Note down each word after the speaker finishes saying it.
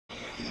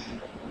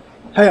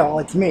Hey all,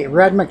 it's me,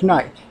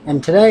 ReddMcKnight,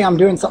 and today I'm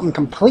doing something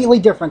completely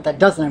different that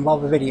doesn't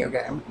involve a video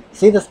game.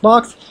 See this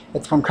box?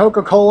 It's from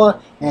Coca-Cola,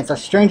 and it's a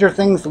Stranger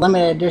Things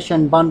limited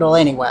edition bundle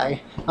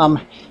anyway.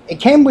 It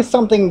came with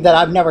something that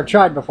I've never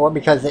tried before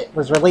because it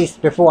was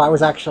released before I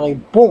was actually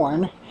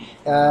born.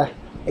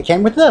 It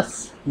came with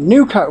this,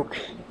 New Coke.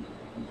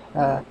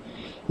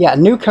 Yeah,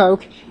 New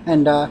Coke,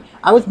 and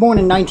I was born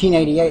in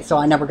 1988, so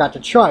I never got to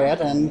try it,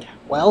 and,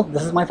 well,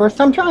 this is my first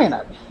time trying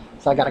it.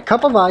 So I got a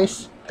cup of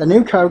ice, the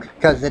New Coke,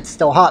 because it's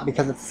still hot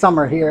because it's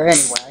summer here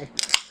anyway.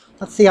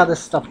 Let's see how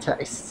this stuff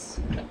tastes.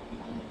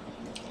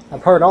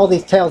 I've heard all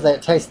these tales that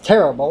it tastes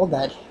terrible,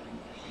 that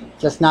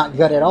just not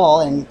good at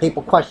all, and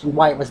people questioned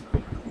why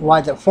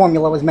the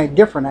formula was made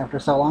different after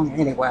so long.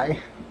 Anyway,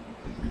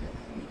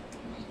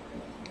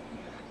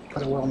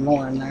 put a little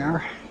more in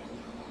there.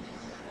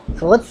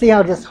 So let's see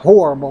how just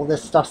horrible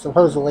this stuff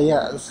supposedly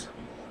is.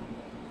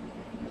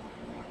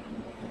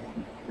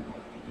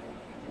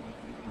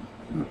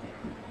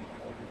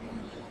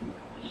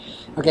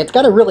 Okay, it's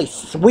got a really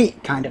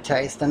sweet kind of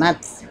taste, and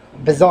that's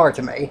bizarre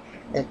to me.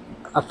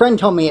 A friend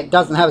told me it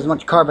doesn't have as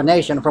much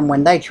carbonation from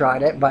when they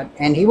tried it,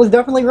 and he was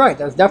definitely right.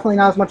 There's definitely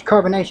not as much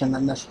carbonation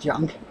than this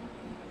junk.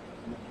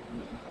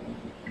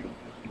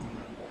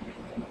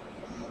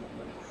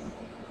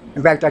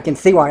 In fact, I can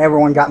see why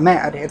everyone got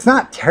mad. It's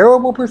not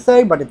terrible per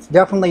se, but it's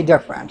definitely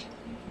different.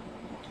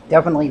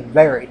 Definitely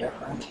very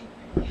different.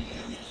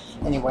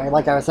 Anyway,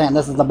 like I was saying,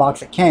 this is the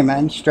box it came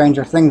in.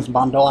 Stranger Things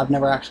bundle. I've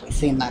never actually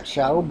seen that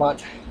show,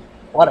 but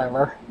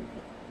whatever.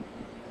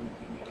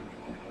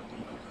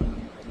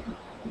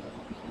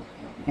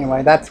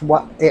 Anyway, that's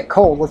it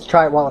cold. Let's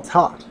try it while it's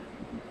hot.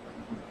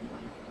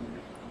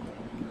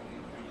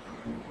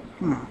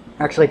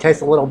 Actually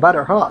tastes a little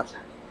better hot.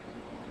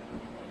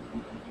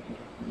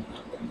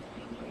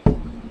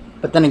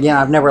 But then again,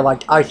 I've never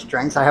liked ice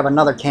drinks. I have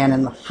another can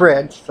in the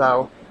fridge,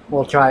 so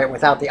we'll try it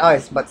without the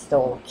ice, but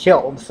still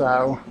chilled,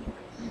 so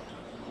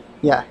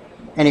yeah.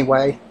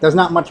 Anyway, there's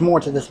not much more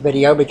to this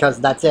video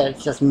because that's it.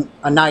 It's just a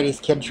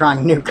 90s kid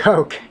trying New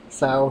Coke.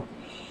 So,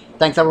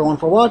 thanks everyone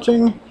for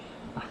watching.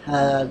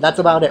 That's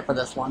about it for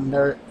this one.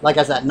 Like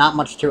I said, not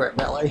much to it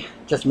really.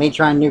 Just me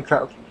trying New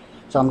Coke.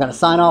 So I'm going to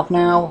sign off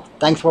now.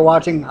 Thanks for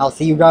watching. I'll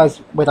see you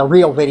guys with a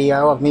real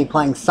video of me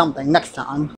playing something next time.